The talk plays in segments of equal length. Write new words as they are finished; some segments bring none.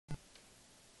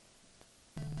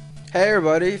Hey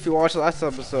everybody, if you watched the last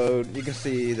episode, you can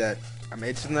see that I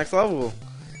made it to the next level.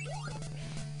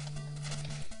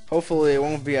 Hopefully it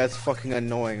won't be as fucking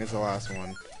annoying as the last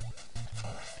one.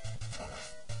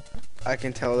 I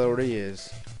can tell it already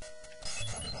is.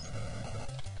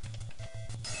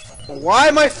 Why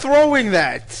am I throwing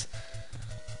that?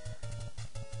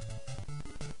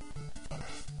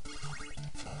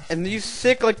 And these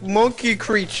sick, like, monkey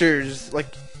creatures,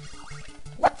 like...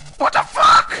 What the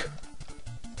fuck?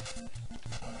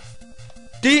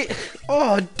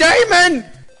 Oh, Damon!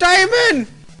 Damon!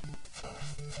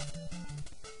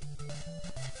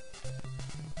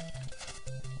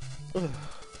 Ugh.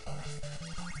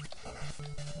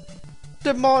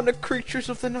 Demonic creatures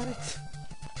of the night.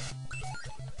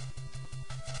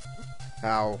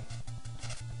 Ow.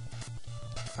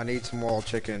 I need some wild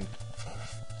chicken.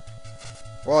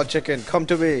 Wild chicken, come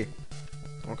to me!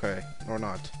 Okay, or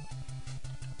not.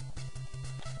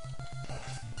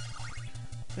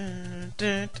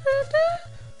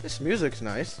 This music's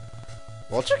nice.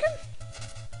 Wild chicken?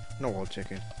 No wild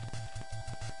chicken.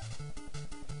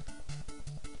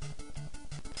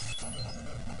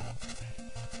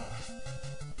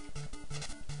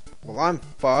 Well, I'm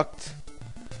fucked.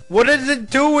 What is it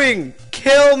doing?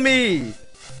 Kill me!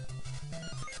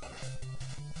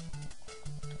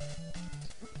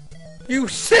 You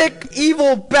sick,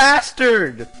 evil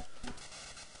bastard!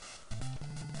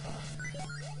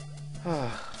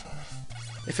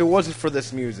 If it wasn't for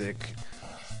this music,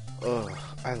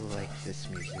 I like this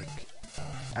music.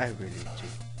 I really do.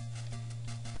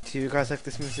 Do you guys like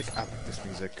this music? I like this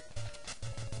music.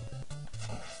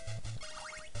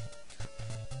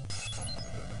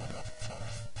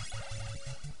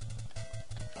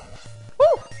 Woo!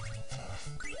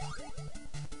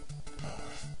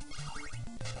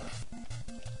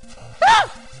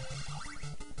 Ah!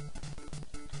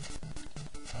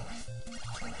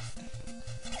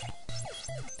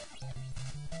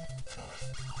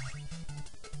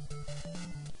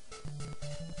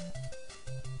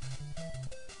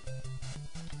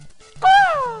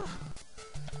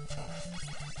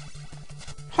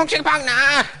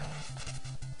 nah.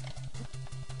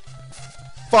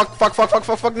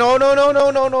 Fuck. No,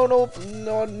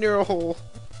 not near a hole.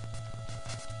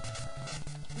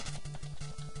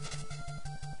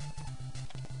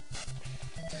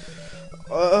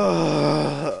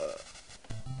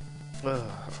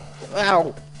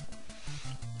 Ow.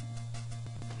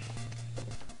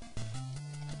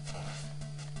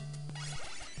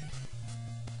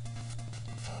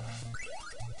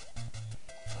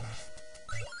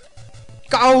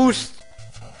 Ghost!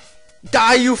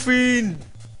 Die, you fiend!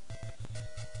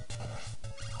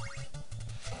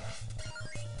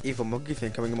 Evil monkey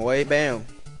thing coming my way, bam!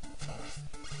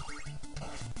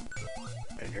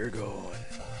 And you're going.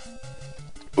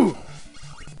 Ooh! Oh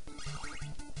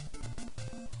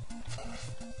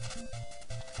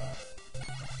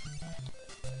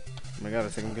my god, I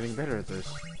think I'm getting better at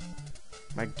this.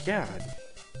 My god.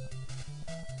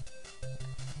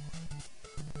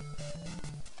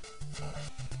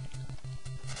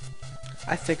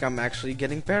 I think I'm actually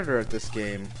getting better at this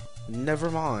game. Never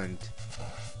mind.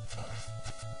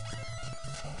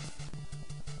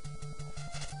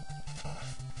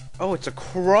 Oh, it's a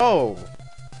crow!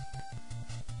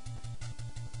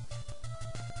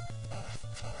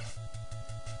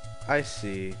 I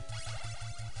see.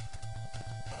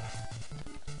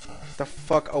 The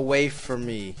fuck away from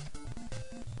me.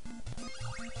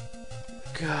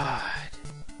 God.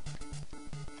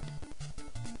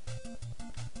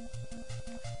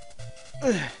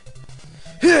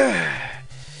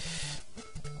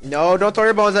 No, don't throw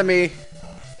your bones at me.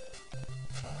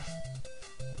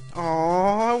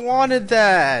 Oh, I wanted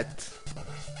that.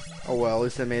 Oh well, at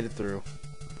least I made it through.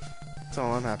 That's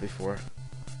all I'm happy for.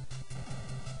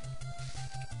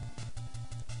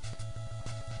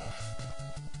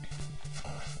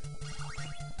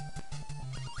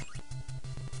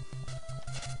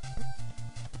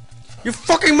 You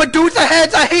fucking Medusa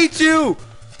heads, I hate you!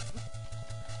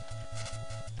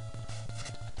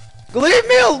 Leave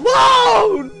me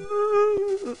alone!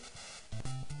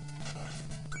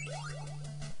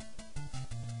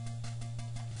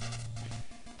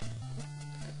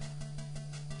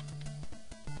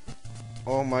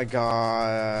 Oh my gosh.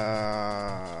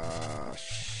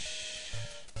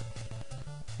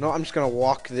 No, I'm just gonna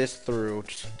walk this through.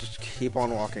 Just keep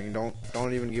on walking.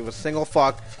 Don't even give a single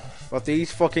fuck about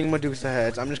these fucking Medusa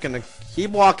heads. I'm just gonna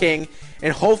keep walking,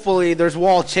 and hopefully there's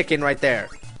wall chicken right there.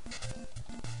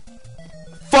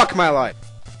 Fuck my life.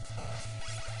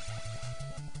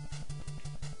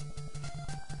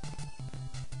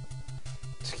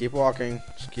 Just keep walking.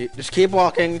 Just keep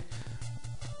walking.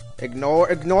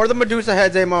 Ignore the Medusa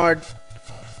heads, Eymard.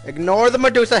 Ignore the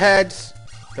Medusa heads.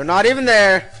 They're not even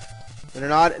there. They're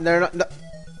not. No.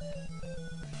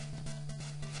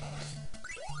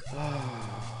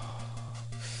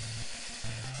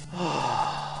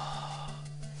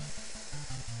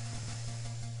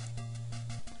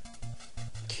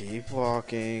 Keep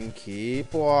walking,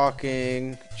 keep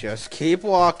walking, just keep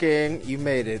walking. You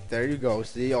made it. There you go.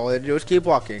 See, all you have to do is keep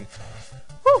walking.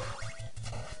 Whew.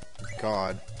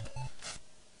 God.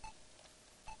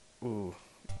 Ooh.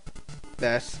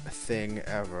 Best thing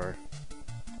ever.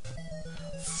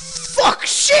 Fuck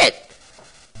shit!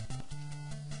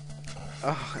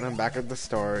 Ugh, and I'm back at the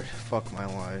start. Fuck my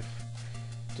life.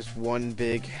 Just one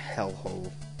big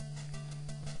hellhole.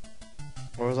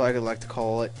 Or as I like to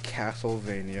call it,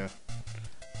 Castlevania.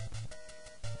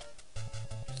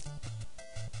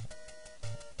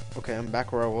 Okay, I'm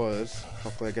back where I was.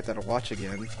 Hopefully I get that to watch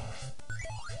again.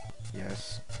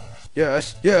 Yes.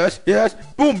 Yes, yes, yes!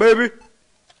 Boom, baby!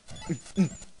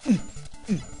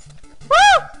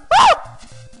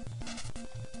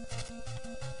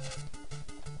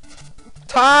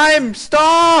 Time!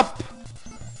 Stop!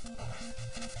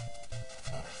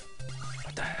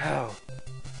 What the hell?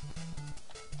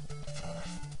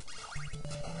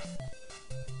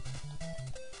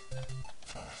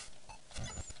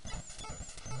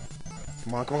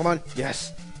 Come on, come on, come on.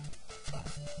 Yes.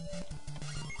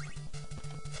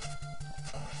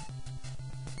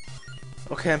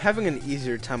 Okay, I'm having an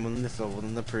easier time on this level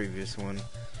than the previous one.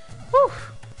 Whew.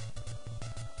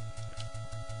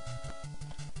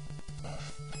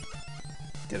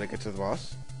 Did I get to the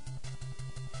boss?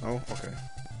 Oh, okay.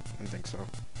 I didn't think so.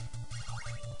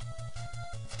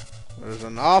 There's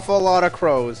an awful lot of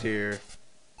crows here.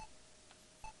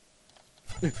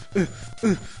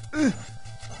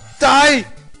 Die!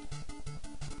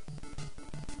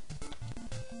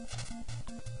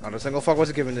 Not a single fuck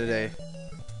was given today.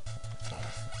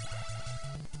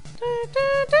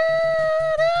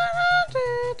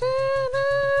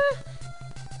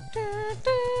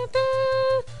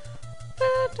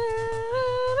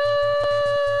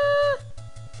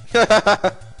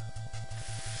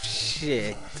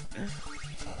 Shit.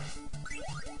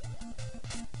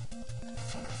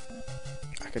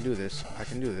 I can do this. I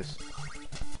can do this.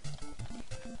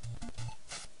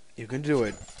 You can do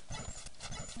it.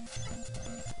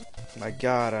 My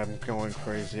God, I'm going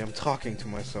crazy. I'm talking to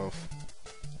myself.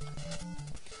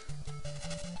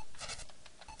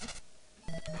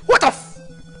 What the f-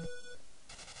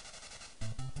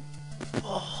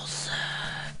 Ballsack.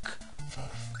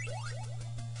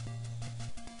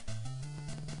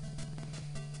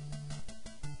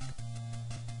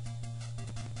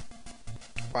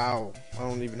 Wow, I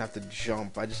don't even have to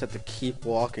jump. I just have to keep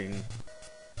walking.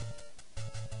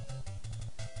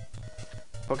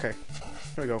 Okay,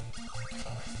 here we go.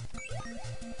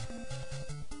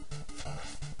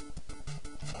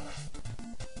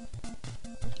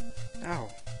 Ow.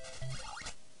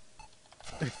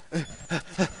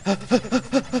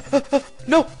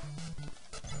 No!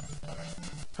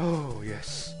 Oh,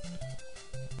 yes.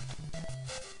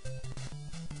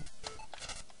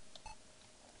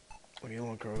 What you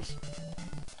want, girls?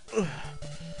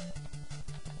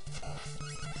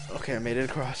 Okay, I made it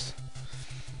across.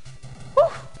 Woo!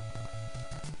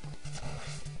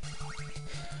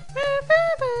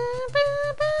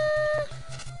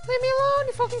 Leave me alone,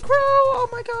 you fucking crow! Oh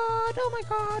my God! Oh my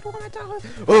God! What am I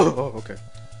talking? Oh, okay.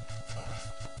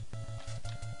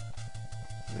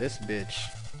 This bitch.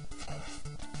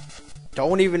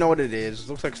 Don't even know what it is.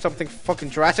 Looks like something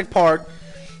fucking Jurassic Park.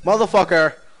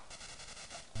 Motherfucker.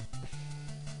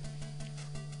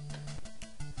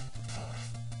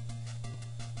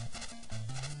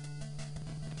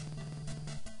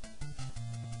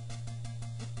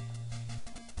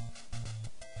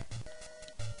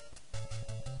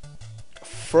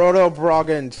 Frodo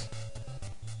Broggins.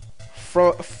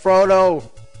 Frodo.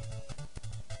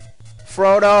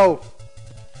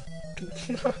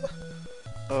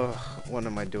 Ugh, what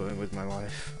am I doing with my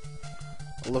life?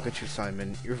 Look at you,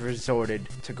 Simon. You've resorted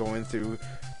to going through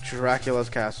Dracula's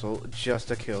castle just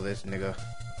to kill this nigga.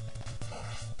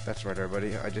 That's right,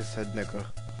 everybody. I just said nigga.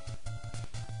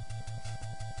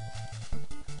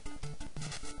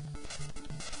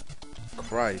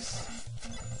 Christ.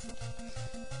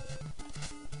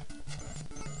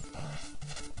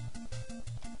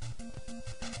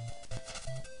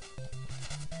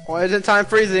 Why isn't time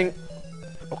freezing?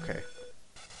 Okay.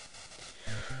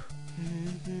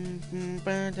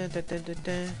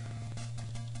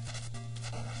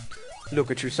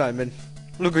 Look at you, Simon.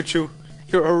 Look at you.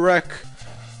 You're a wreck.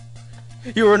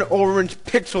 You're an orange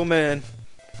pixel man.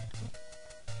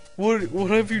 What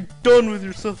have you done with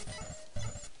yourself?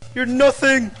 You're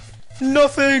nothing!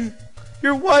 Nothing!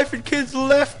 Your wife and kids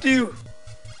left you!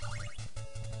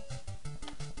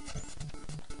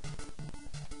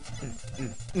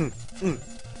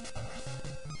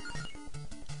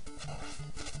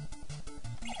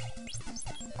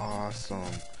 Awesome.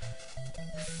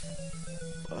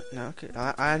 No, okay.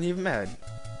 I ain't even mad.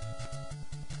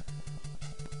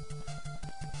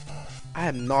 I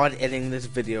am not editing this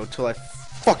video till I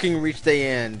fucking reach the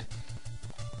end.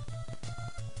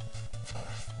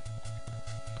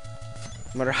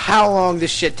 No matter how long this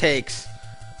shit takes.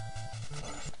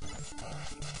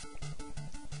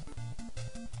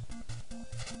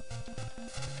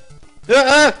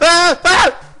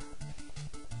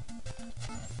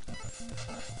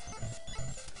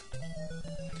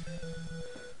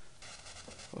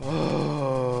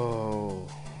 Oh,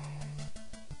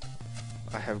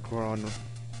 I have grown.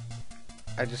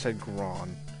 I just said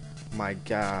grown. My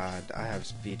God, I have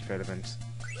speech impediments.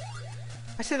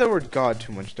 I say the word God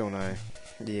too much, don't I?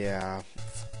 Yeah,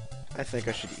 I think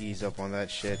I should ease up on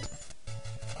that shit.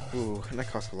 Ooh, and that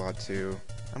costs a lot too.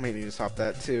 I might need to stop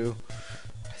that too.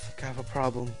 I think I have a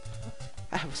problem.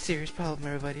 I have a serious problem,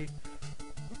 everybody.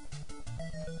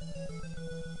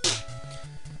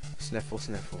 Sniffle,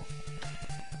 sniffle.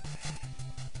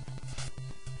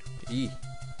 Eee.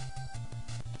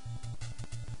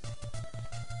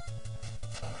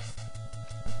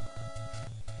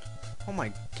 Oh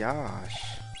my gosh.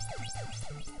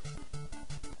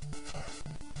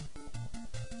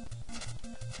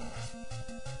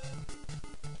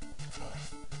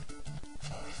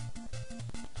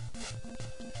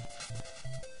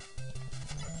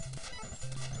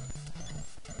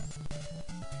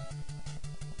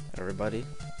 Everybody,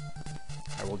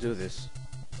 I will do this.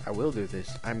 I will do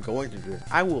this. I'm going to do it.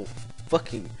 I will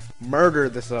fucking murder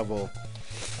this level.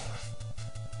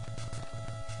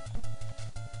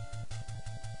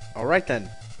 Alright then.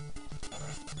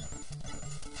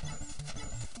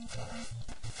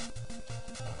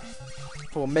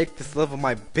 I will make this level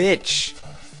my bitch.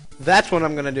 That's what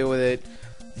I'm gonna do with it.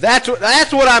 That's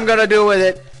what I'm gonna do with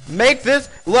it. Make this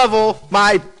level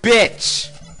my bitch.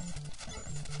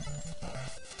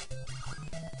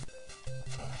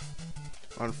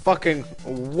 On fucking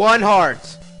 1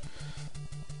 heart.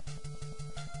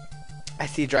 I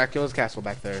see Dracula's castle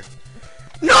back there.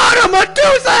 Not a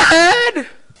Medusa head!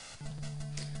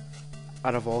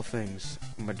 Out of all things,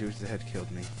 Medusa head killed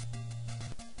me.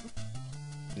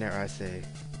 Dare I say,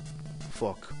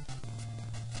 fuck.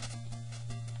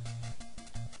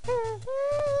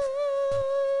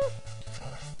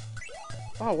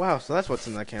 Oh wow, so that's what's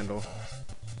in that candle.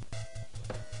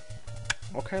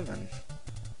 Okay then.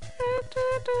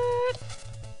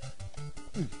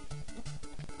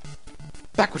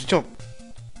 Backwards jump.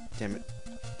 Damn it.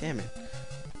 Damn it.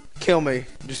 Kill me.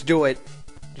 Just do it.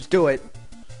 Just do it.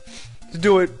 Just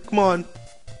do it. Come on.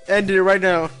 End it right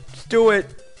now. Just do it.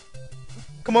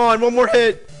 Come on, 1 more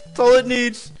hit. That's all it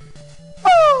needs.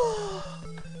 Oh.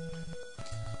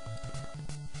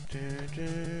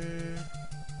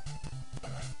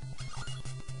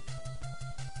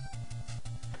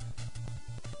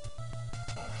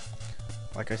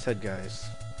 Like I said, guys,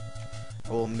 I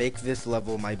will make this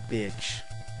level my bitch.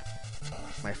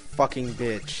 My fucking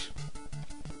bitch.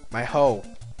 My hoe.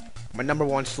 My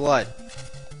 #1 slut.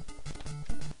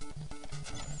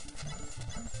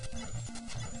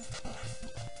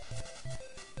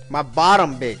 My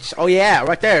bottom bitch. Oh yeah,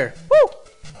 right there. Woo!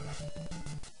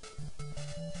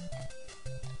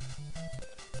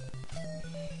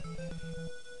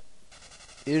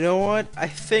 You know what? I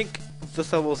think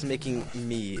this level is making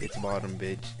me its bottom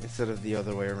bitch instead of the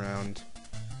other way around.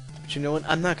 But you know what?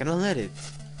 I'm not gonna let it.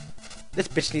 This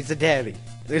bitch needs a daddy.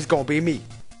 It's gonna be me.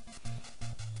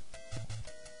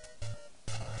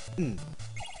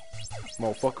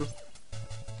 Motherfucker.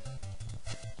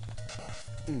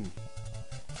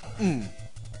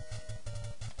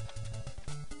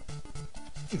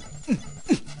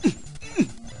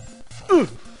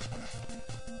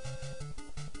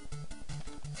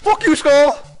 Fuck you,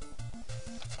 Skull!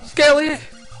 Scaly! Here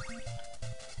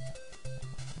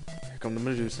come the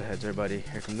Medusa heads, everybody.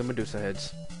 Here come the Medusa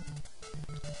heads.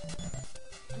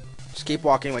 Just keep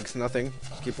walking like it's nothing.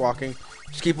 Just keep walking.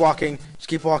 Just keep walking. Just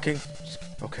keep walking.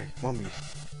 Okay, mummy.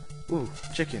 Ooh,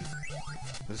 chicken.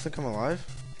 Does this thing come alive?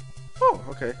 Oh,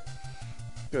 okay.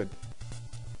 Good.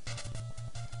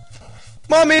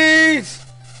 Mummies!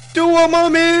 Dual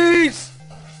mummies!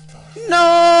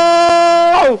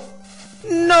 No!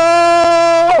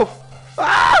 No!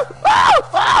 Ah! Ah!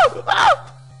 Ah!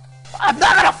 Ah! I'm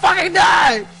not gonna fucking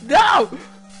die! No!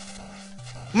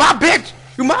 My bitch!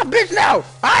 You my bitch now!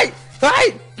 Hey!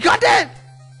 Hey! You got that?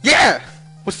 Yeah!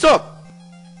 What's up?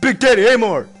 Big Daddy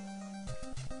Eymard!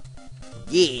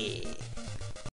 Yeah!